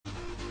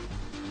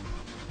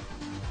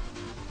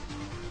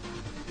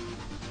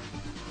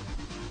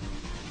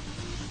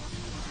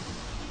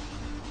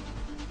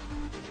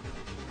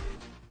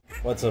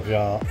What's up,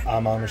 y'all?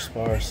 I'm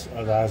AnriSparce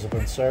of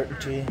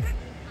EyesOfUncertainty.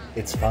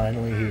 It's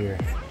finally here.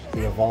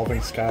 The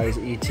Evolving Skies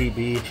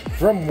ETB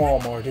from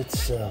Walmart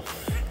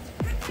itself.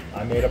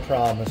 I made a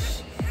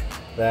promise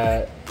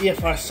that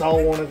if I saw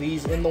one of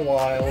these in the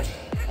wild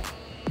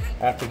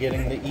after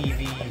getting the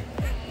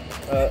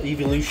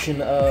Evolution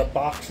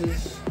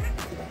boxes,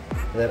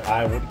 that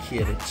I would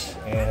get it.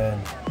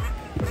 And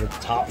it's a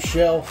top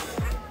shelf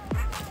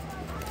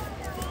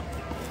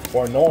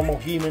where normal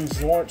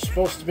humans weren't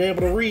supposed to be able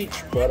to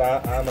reach, but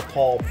I'm a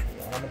tall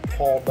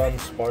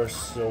Dunsparce,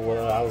 so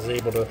I was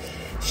able to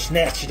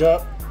snatch it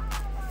up.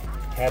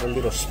 Had a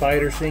little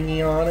spider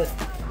thingy on it,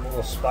 a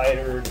little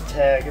spider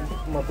tag in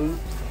my boot.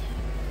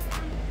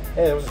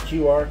 Hey, there was a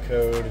QR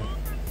code.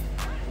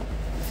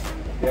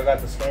 Yeah, I got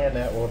to scan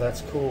that. Well,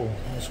 that's cool.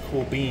 That's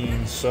cool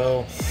beans.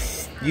 So,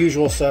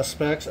 usual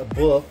suspects, a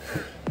book.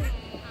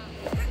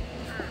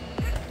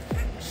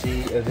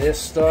 See, this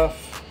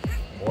stuff,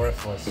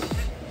 worthless.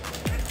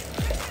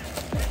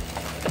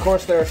 Of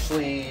course, there are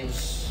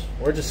sleeves.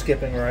 We're just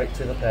skipping right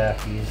to the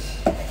packies.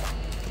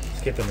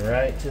 Skipping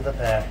right to the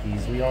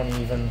packies. We don't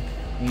even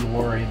need to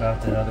worry about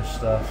that other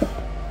stuff.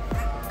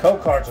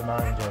 Code cards are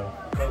mine, Joe.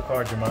 Code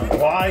cards are mine.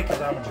 Why?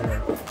 Because I'm a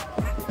jerk.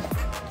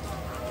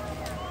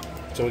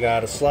 So we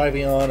got a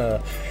Sliveon,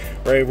 a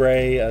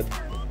Ray, a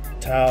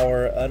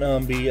Tower, an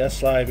Umbi, a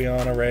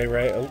Sliveon, a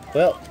Ray. Oh,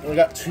 well, we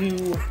got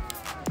two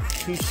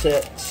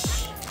sets.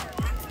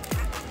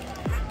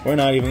 We're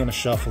not even going to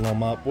shuffle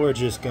them up. We're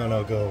just going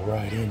to go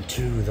right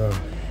into them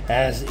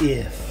as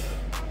if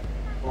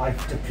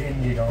life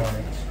depended on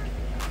it.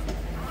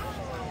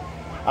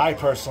 I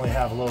personally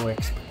have low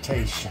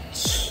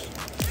expectations.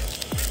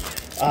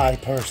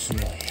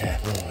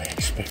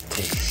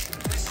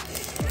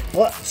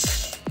 But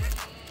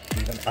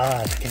even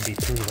I can be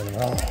proven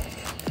wrong.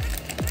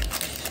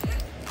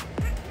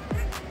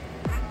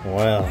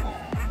 Well,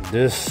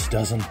 this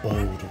doesn't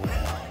bode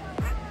well.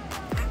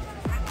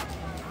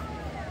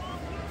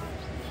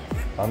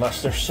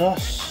 Unless they're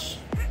sus.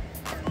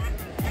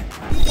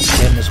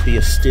 Can this be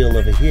a steal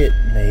of a hit?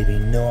 Maybe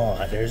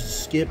not. There's a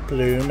Skip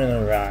Plume and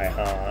a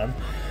Raihan.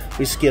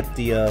 We skipped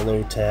the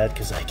Lotad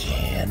because I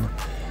can.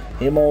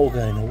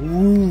 Emolgan,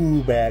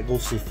 Woo,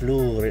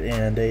 Bagglesifleur,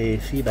 and a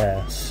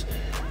Feebas.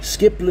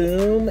 Skip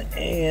Bloom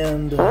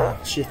and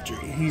Shifter.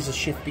 He's a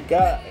shifty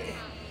guy.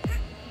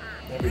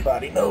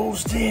 Everybody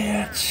knows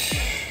that.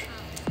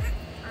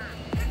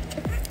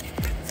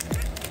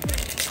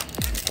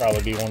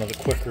 Probably be one of the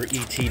quicker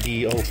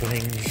ETB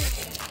openings.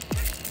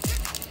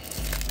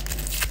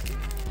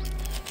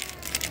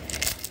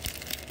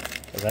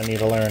 Because I need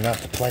to learn not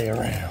to play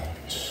around.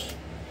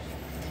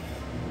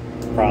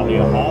 Probably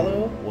a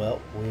holo?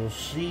 Well, we'll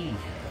see.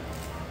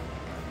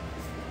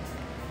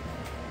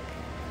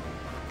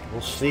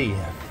 We'll see.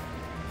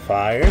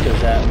 Fire?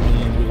 Does that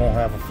mean we won't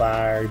have a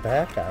fiery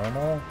pack? I don't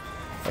know.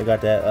 I got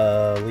that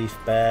leaf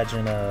badge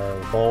and a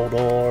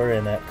Boldor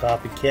and that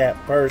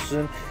copycat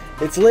person.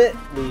 It's lit,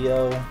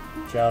 Leo.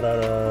 Shout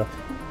out,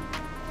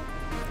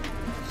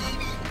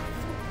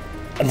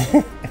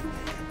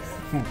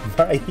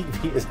 my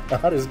Eevee is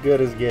not as good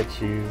as Get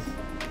Shoes.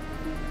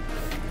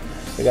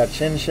 We got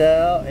Chin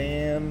Shao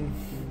and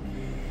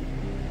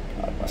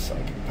God, my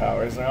psychic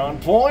powers are on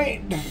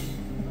point.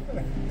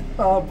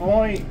 On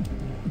point.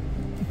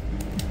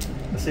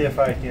 Let's see if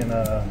I can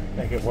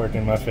make it work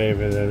in my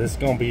favor there. This is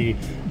gonna be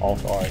all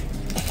right.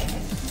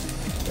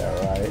 Is that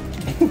right?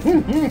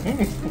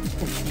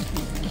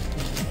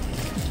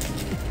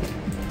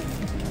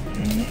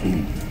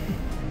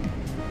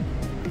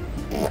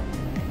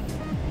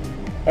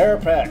 Air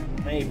pack,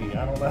 maybe,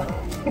 I don't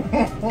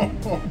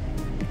know.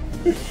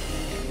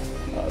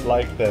 I'd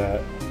like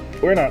that.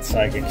 We're not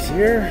psychics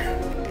here.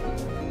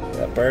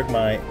 Got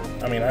Bergmite,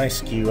 I mean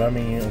Ice Cube, I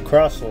mean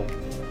Crossel,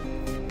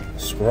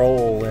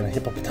 Scroll, and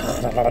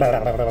Hippopotamus,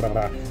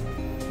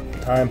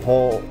 Time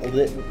Pole,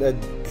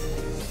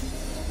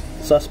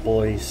 Sus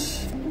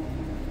Boys.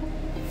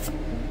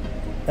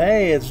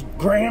 Hey, it's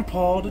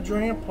Grandpa the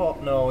Grandpa.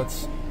 No,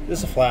 it's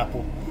a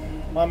Flapple.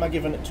 Why am I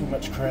giving it too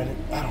much credit?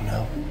 I don't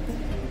know.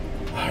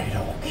 I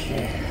don't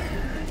care.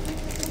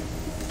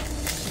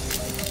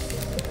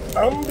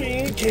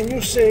 Umbi, can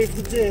you save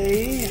the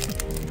day?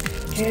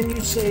 Can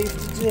you save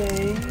the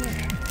day?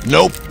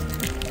 Nope.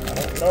 I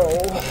don't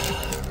know.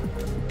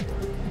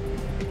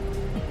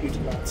 You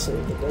did not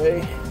save the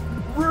day.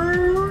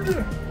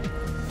 Rude!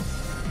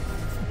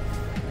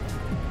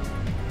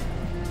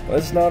 Well,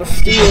 it's not a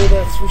steal,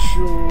 that's for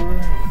sure.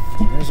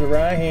 There's a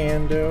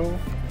Raihando.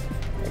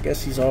 I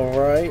guess he's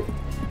alright.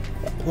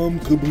 Plum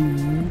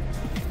Kaboom.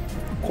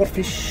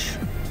 Quadfish.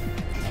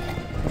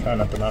 Try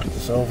not to knock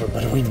this over,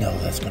 but we know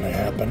that's going to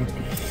happen.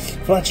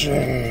 Fletcher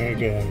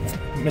again.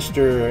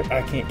 Mr.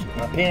 I can't keep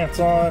my pants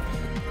on.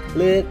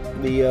 Lit,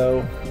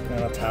 Leo,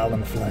 and a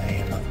Talon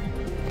Flame.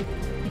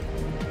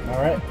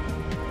 Alright.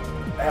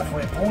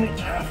 Halfway point,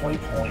 halfway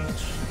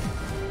point.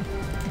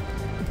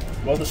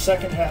 Will the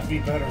second half be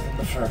better than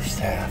the first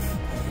half?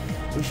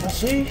 We shall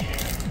see.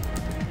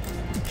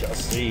 We shall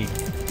see.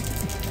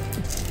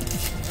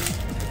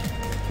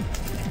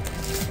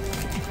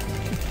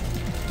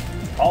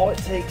 All it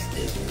takes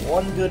is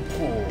one good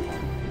pull.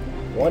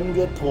 One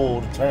good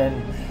pull to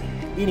turn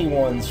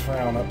anyone's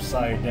frown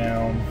upside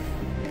down.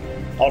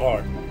 Hold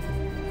hard.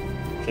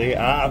 See,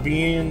 I'm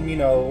being, you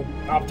know,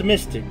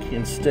 optimistic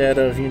instead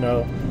of, you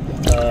know,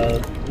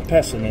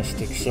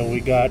 pessimistic. So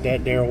we got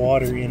that there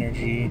water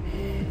energy.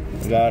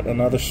 We got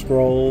another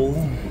scroll.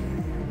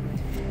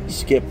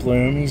 Skip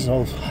Bloom, he's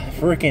all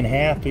freaking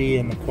happy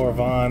in the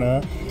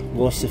Corvana.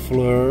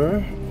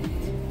 Gossifleur.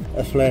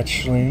 A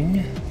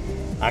Fletchling.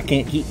 I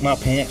can't keep my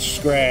pants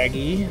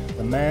scraggy.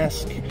 The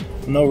Mask,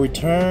 no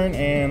return,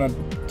 and a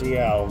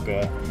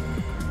Dialga.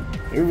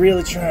 You're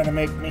really trying to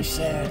make me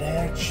sad,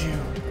 aren't you,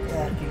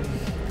 Jackie?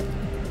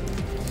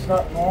 It's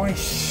not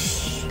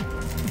nice.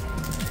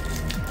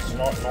 It's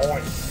not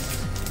nice.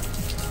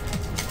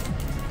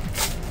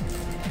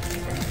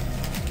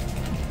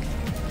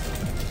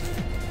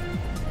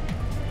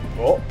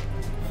 Oh.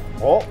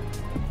 Oh.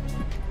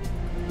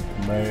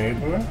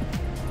 Maybe.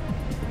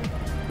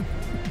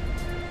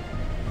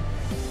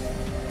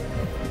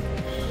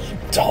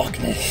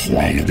 Darkness.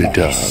 May the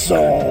dark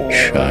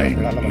shine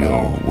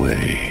your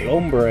way.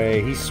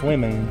 Lombre, he's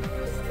swimming.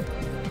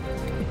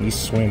 He's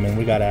swimming.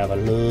 We gotta have a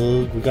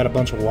look. We got a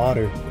bunch of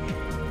water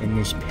in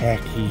this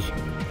packy.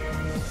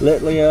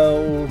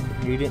 Litleo,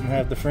 you didn't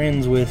have the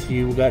friends with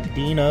you. We got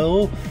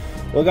Dino.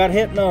 We got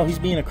Hypno. He's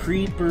being a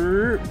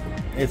creeper.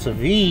 It's a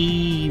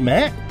V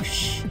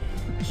Max.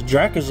 It's a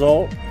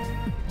Dracozolt.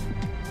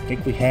 I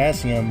think we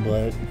has him,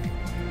 but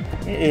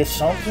it is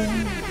something.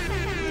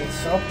 It's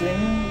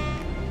something.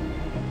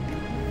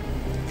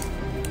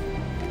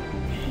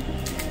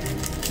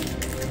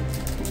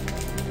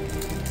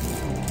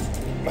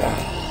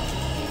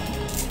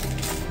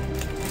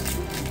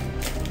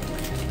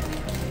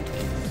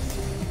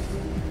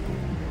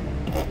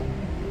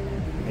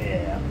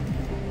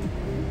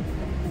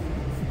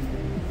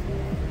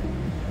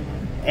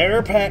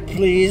 Air pack,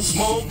 please.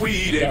 Smoke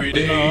weed every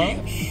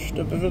day.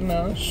 Step of a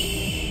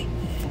nose.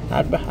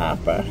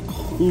 Hyper,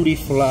 cootie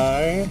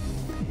fly.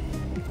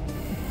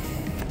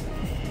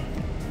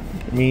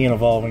 Me and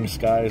Evolving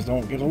Skies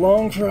don't get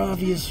along for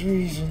obvious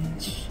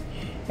reasons.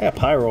 Yeah,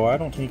 Pyro, I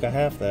don't think I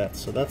have that.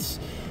 So that's,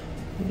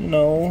 you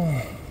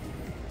know,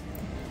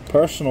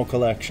 personal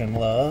collection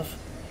love.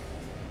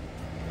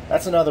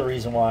 That's another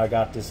reason why I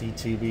got this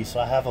ETB, so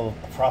I have a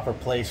proper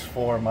place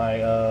for my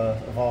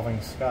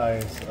Evolving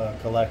Skies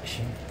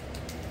collection.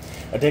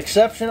 With the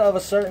exception of a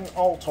certain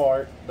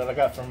alt-art that I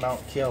got from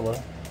Mount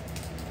Killa.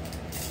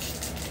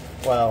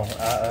 Well,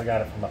 I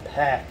got it from a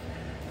pack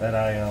that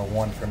I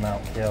won from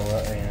Mount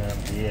Killa,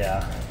 and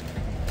yeah.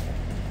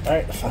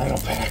 Alright, the final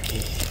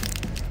package.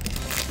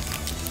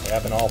 Yeah,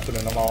 I've been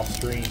opening them off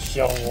screen,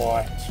 so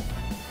what?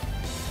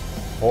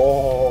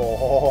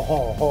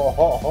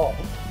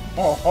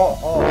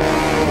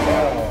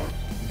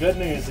 Good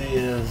news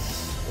is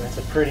it's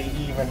a pretty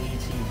even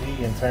ETB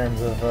in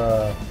terms of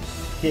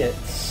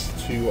hits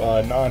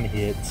to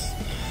non-hits.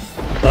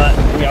 But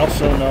we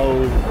also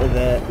know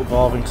that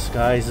Evolving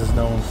Skies is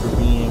known for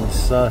being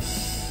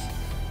sus.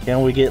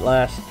 Can we get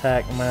last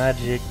pack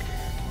magic?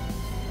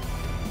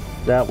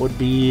 That would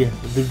be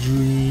the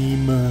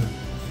dream.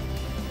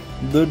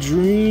 The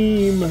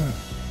dream.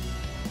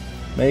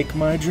 Make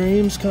my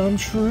dreams come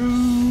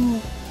true.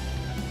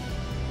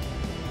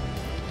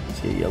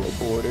 See a yellow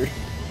border.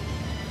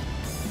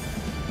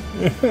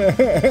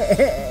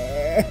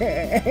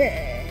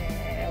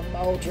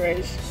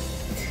 Moltres.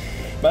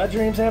 My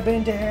dreams have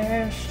been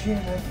dashed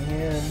yet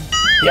again.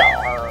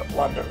 Yar,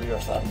 plunder your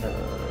thunder.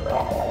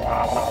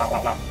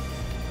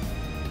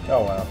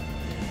 Oh well.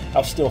 That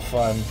was still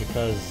fun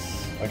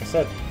because, like I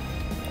said,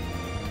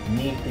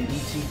 need the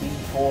ETB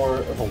for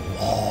the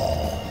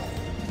wall.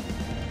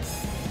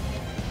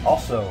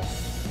 Also,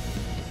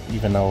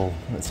 even though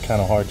it's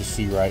kind of hard to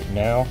see right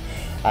now,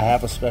 I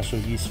have a special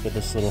use for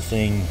this little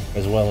thing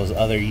as well as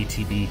other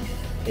ETB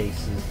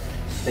cases.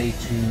 Stay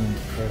tuned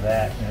for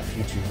that in a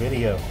future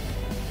video.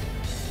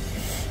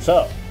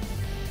 So,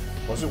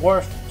 was it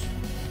worth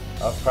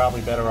it? I was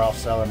probably better off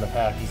selling the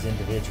packies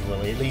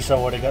individually. At least I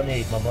would have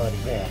made my money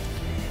back.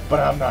 But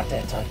I'm not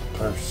that type of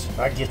person.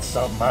 I get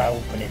something, I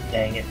open it,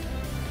 dang it.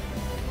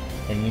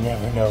 And you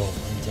never know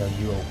until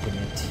you open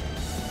it.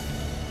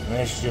 And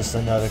it's just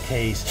another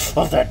case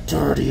of that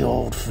dirty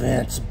old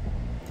fence.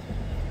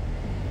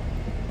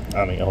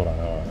 I mean, hold on.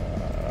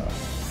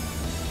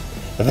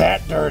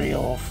 That dirty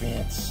old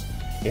fence.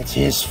 It's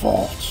his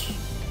fault.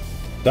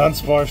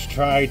 Dunsparce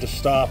tried to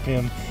stop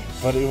him,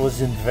 but it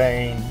was in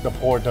vain. The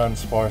poor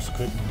Dunsparce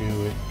couldn't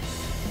do it.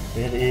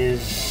 It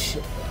is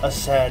a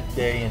sad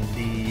day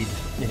indeed.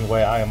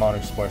 Anyway, I am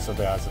AnriSparce of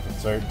the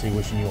EyesOfUncertainty,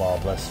 wishing you all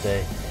a blessed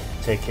day.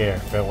 Take care.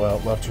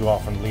 Farewell. Love to you all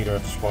from the leader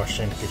of the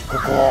SparceSyndicate.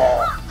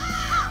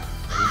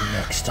 Maybe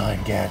next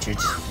time,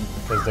 gadgets,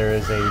 because there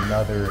is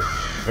another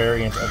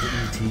variant of the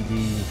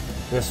ETB.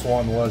 This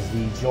one was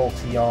the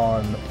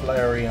Jolteon,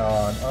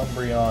 Flareon,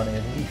 Umbreon,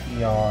 and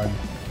Leafeon.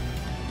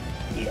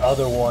 The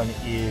other one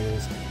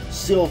is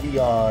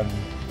Sylveon,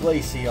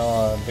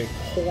 Glaceon,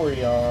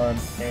 Vaporeon,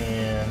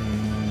 and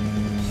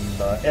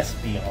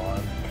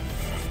Espeon.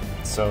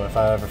 So if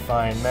I ever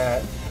find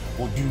that,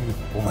 we'll do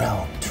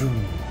round 2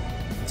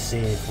 and see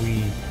if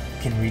we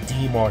can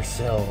redeem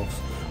ourselves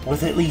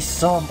with at least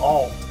some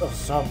alt of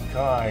some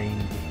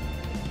kind.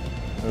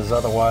 Because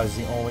otherwise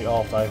the only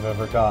alt I've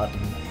ever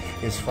gotten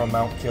is from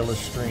Mount Killer's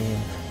stream,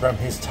 from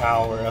his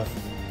tower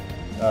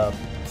of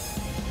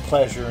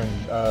pleasure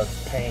and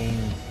pain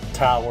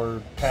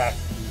tower pack.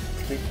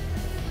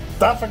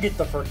 I forget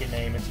the freaking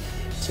name.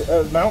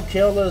 It's Mount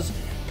Killer's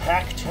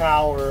pack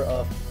tower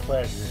of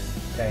pleasure,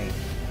 pain,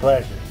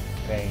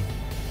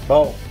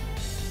 both.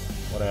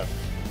 Whatever.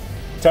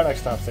 Until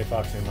next time, stay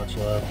foxy and much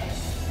love.